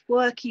love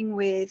working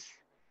with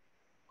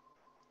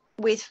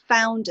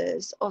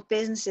founders of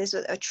businesses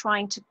that are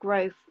trying to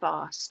grow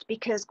fast,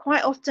 because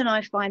quite often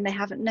I find they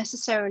haven't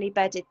necessarily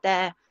bedded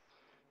their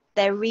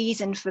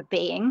reason for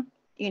being.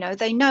 You know,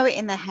 they know it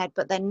in their head,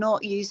 but they're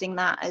not using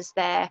that as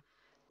their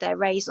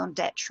raison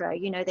d'etre.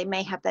 You know, they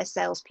may have their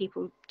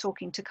salespeople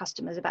talking to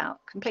customers about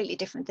completely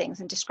different things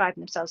and describing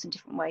themselves in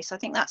different ways. So I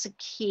think that's a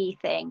key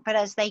thing. But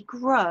as they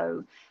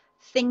grow,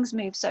 things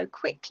move so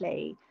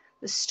quickly.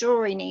 The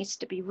story needs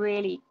to be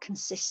really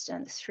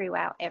consistent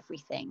throughout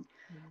everything.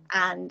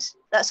 And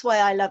that's why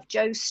I love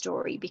Jo's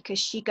story, because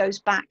she goes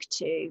back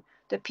to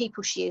the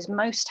people she is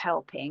most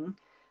helping,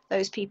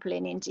 those people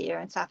in India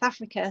and South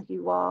Africa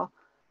who are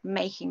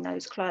making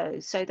those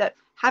clothes. So that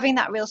having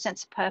that real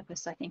sense of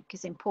purpose, I think,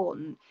 is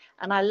important.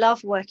 And I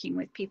love working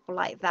with people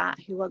like that,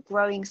 who are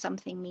growing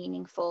something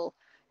meaningful,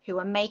 who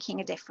are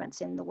making a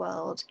difference in the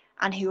world,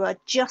 and who are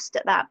just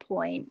at that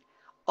point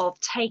of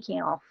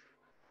taking off,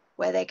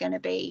 where they're going to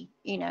be,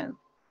 you know,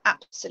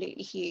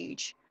 absolutely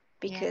huge,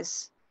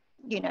 because,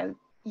 you know,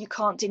 you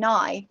can't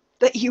deny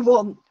that you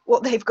want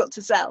what they've got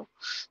to sell.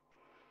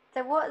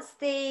 So what's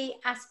the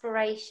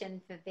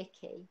aspiration for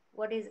Vikki?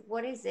 What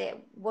is it?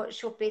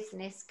 What's your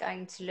business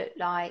going to look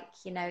like,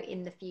 you know,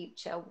 in the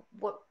future?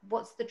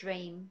 What's the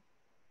dream?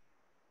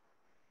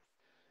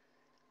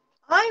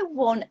 I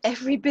want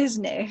every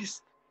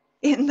business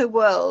in the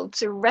world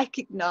to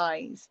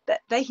recognize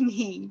that they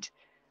need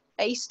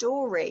a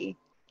story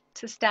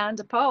to stand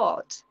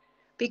apart,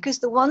 because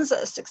the ones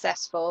that are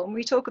successful, and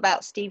we talk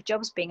about Steve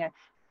Jobs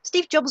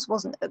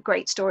wasn't a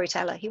great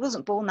storyteller. He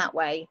wasn't born that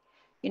way.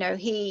 You know,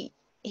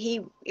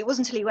 it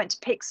wasn't until he went to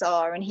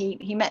Pixar and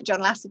he met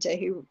John Lasseter,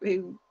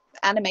 who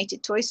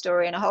animated Toy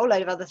Story and a whole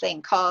load of other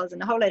things, Cars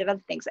and a whole load of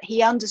other things, that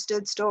he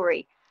understood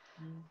story.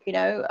 You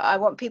know, I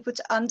want people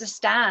to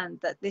understand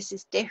that this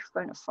is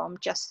different from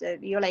just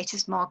your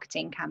latest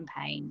marketing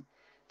campaign.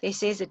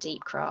 This is a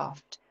deep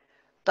craft.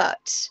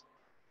 But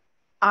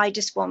I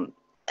just want,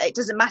 it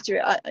doesn't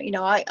matter, you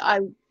know, I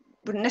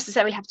wouldn't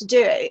necessarily have to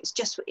do it. It's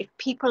just if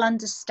people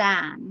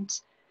understand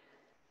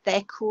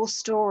their core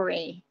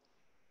story,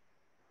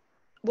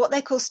 what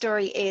their core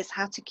story is,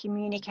 how to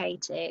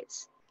communicate it,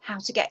 how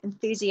to get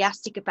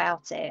enthusiastic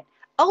about it.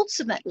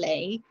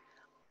 Ultimately,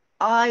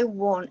 I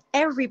want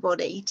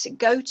everybody to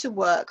go to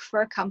work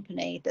for a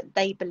company that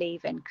they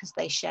believe in because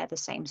they share the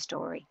same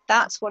story.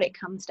 That's what it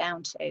comes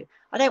down to.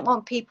 I don't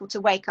want people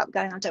to wake up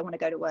going, I don't want to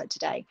go to work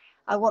today.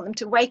 I want them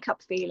to wake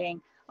up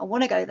feeling, I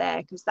want to go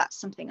there because that's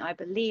something I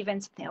believe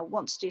in, something I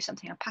want to do,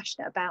 something I'm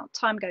passionate about.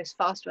 Time goes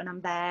fast when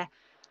I'm there,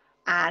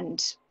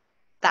 and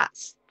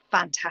that's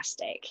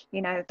fantastic.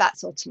 You know,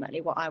 that's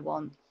ultimately what I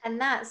want.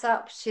 And that's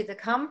up to the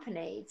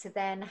company to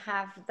then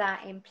have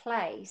that in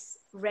place,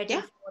 ready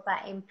for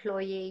that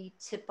employee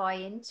to buy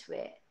into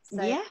it.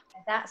 So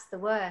that's the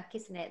work,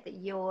 isn't it, that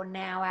you're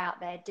now out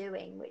there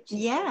doing, which is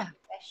really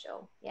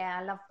special. Yeah,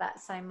 I love that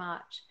so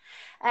much.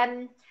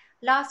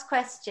 Last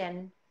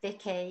question,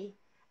 Vikki.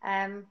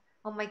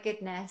 Oh my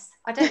goodness,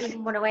 I don't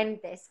even want to end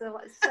this. I've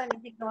got so many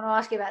things I want to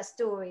ask you about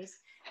stories.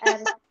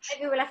 Maybe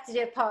we'll have to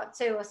do a part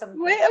 2 or something.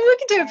 We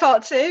can do a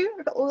part 2.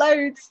 We've got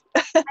loads.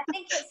 I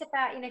think it's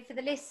about, you know, for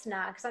the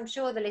listener, because I'm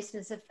sure the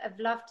listeners have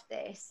loved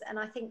this, and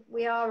I think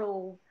we are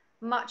all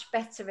much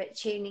better at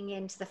tuning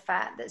into the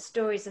fact that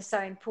stories are so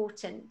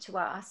important to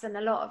us, and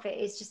a lot of it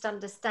is just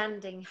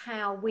understanding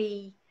how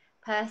we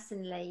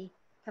personally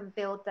can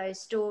build those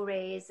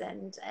stories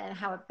and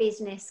how a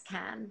business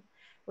can,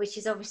 which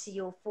is obviously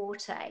your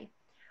forte.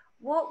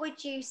 What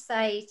would you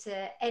say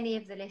to any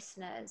of the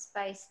listeners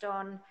based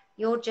on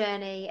your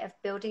journey of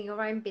building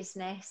your own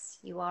business?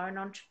 You are an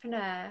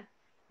entrepreneur.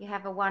 You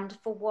have a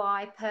wonderful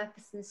why,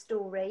 purpose and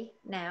story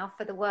now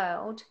for the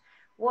world.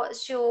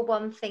 What's your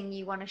one thing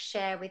you want to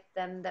share with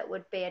them that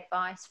would be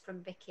advice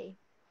from Vikki?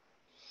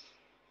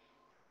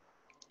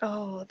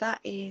 Oh, that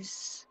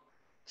is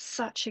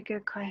such a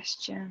good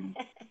question.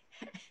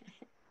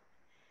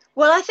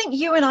 Well, I think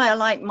you and I are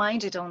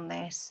like-minded on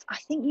this. I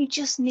think you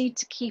just need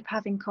to keep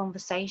having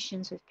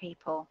conversations with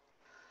people,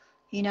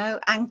 you know,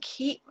 and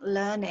keep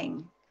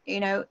learning.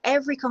 You know,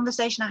 every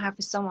conversation I have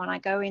with someone, I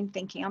go in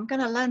thinking, I'm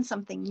going to learn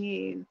something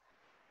new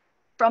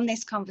from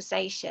this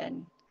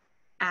conversation.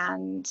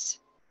 And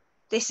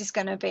this is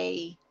going to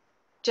be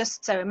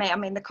just so amazing. I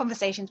mean, the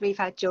conversations we've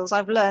had, Jules,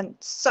 I've learned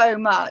so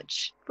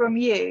much from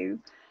you.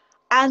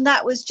 And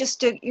that was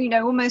just a, you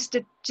know, almost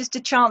just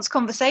a chance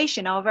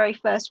conversation, our very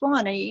first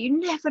one. And you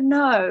never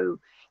know,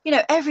 you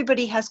know,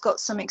 everybody has got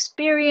some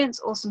experience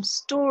or some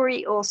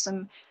story or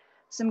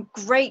something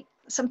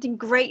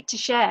great to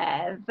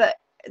share that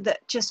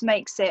just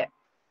makes it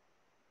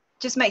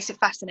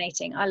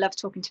fascinating. I love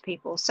talking to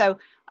people. So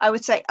I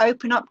would say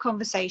open up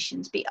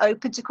conversations, be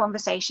open to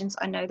conversations.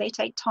 I know they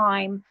take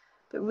time,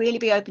 but really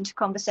be open to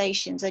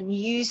conversations and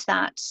use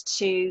that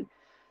to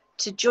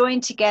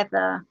join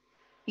together,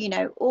 you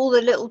know, all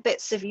the little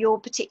bits of your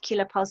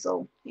particular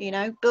puzzle, you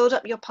know, build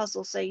up your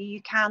puzzle so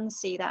you can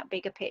see that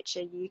bigger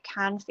picture. You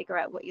can figure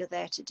out what you're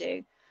there to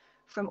do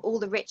from all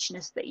the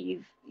richness that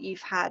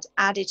you've had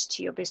added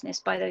to your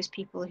business by those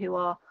people who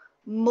are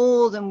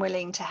more than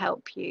willing to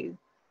help you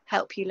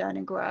learn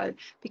and grow.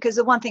 Because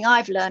the one thing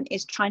I've learned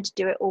is trying to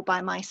do it all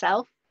by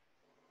myself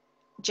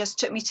just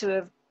took me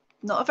to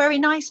not a very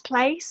nice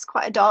place,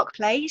 quite a dark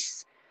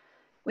place.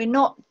 We're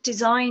not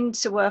designed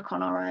to work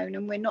on our own,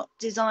 and we're not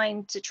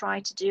designed to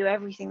try to do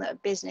everything that a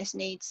business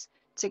needs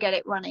to get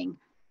it running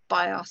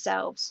by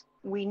ourselves.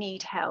 We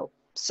need help.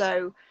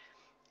 So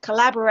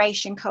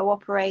collaboration,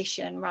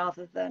 cooperation,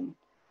 rather than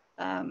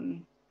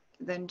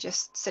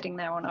just sitting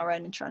there on our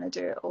own and trying to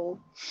do it all.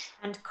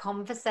 And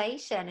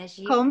conversation, as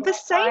you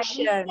said.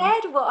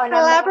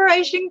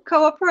 Collaboration,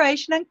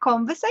 cooperation, and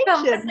conversation.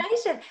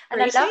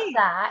 And I love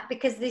that,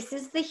 because this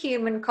is the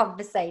human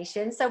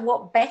conversation. So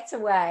what better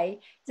way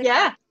to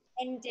have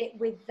end it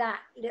with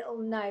that little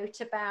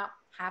note about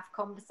have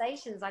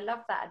conversations. I love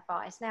that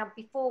advice. Now,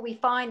 before we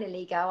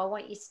finally go, I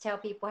want you to tell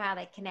people how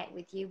they connect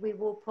with you. We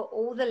will put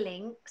all the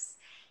links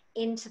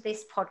into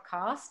this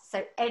podcast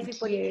so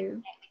everybody can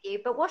connect with you.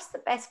 But what's the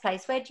best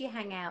place? Where do you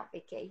hang out,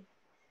 Vikki?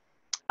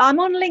 I'm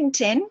on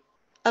LinkedIn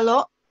a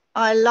lot.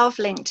 I love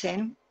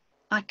LinkedIn.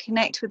 I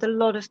connect with a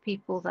lot of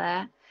people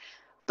there.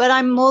 But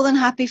I'm more than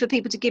happy for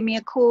people to give me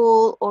a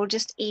call or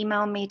just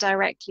email me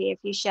directly if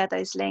you share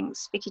those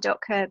links,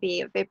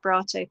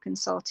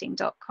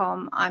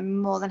 vikki.kirby@vibratoconsulting.com.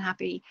 I'm more than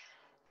happy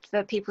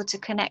for people to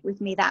connect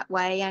with me that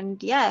way and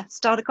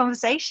start a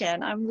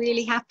conversation. I'm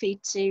really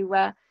happy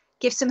to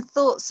give some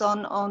thoughts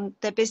on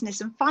their business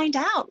and find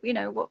out,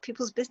 what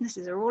people's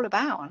businesses are all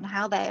about and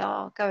how they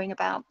are going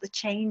about the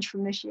change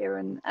from this year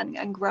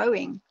and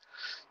growing.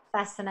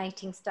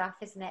 Fascinating stuff,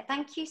 isn't it?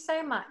 Thank you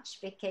so much,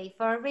 Vikki,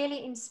 for a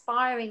really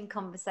inspiring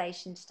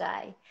conversation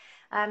today.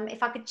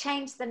 If I could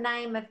change the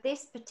name of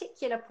this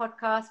particular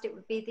podcast, it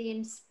would be The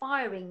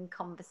Inspiring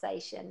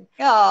Conversation.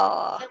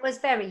 Oh, it was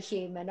very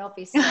human,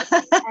 obviously.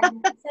 So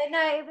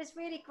no, it was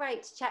really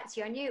great to chat to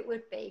you. I knew it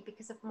would be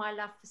because of my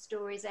love for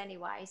stories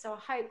anyway. So I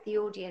hope the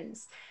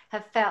audience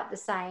have felt the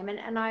same.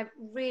 And I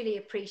really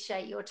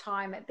appreciate your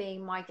time at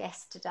being my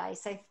guest today.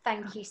 So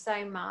thank you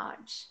so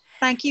much.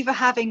 Thank you for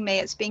having me.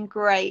 It's been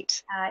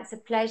great. It's a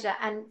pleasure.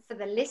 And for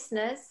the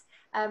listeners,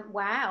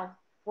 wow.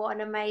 What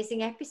an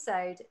amazing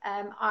episode.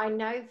 I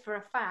know for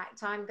a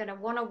fact I'm going to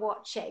want to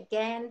watch it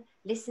again,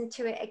 listen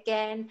to it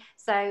again.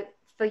 So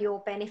for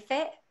your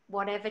benefit,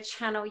 whatever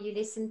channel you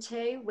listen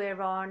to,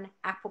 we're on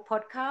Apple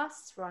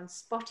Podcasts, we're on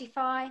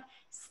Spotify,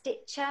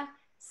 Stitcher,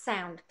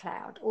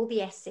 SoundCloud, all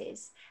the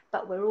S's,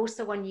 but we're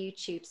also on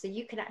YouTube. So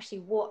you can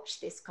actually watch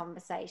this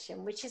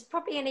conversation, which is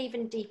probably an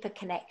even deeper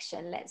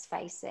connection, let's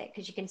face it,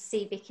 because you can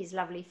see Vikki's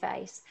lovely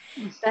face.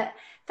 But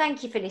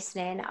thank you for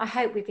listening. I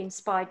hope we've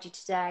inspired you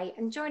today,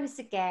 and join us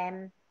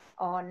again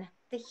on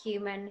The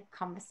Human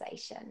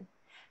Conversation.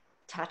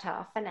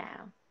 Ta-ta for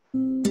now.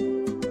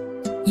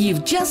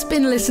 You've just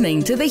been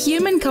listening to The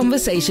Human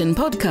Conversation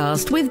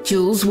podcast with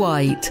Jules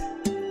White.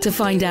 To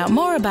find out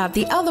more about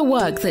the other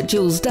work that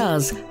Jules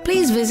does,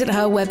 please visit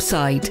her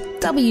website,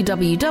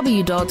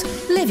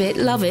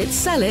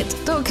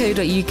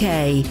 www.liveitloveitsellit.co.uk.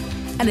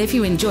 And if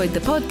you enjoyed the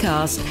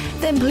podcast,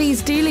 then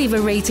please do leave a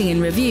rating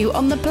and review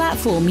on the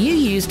platform you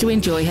use to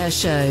enjoy her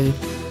show.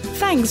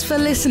 Thanks for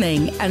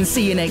listening, and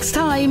see you next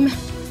time.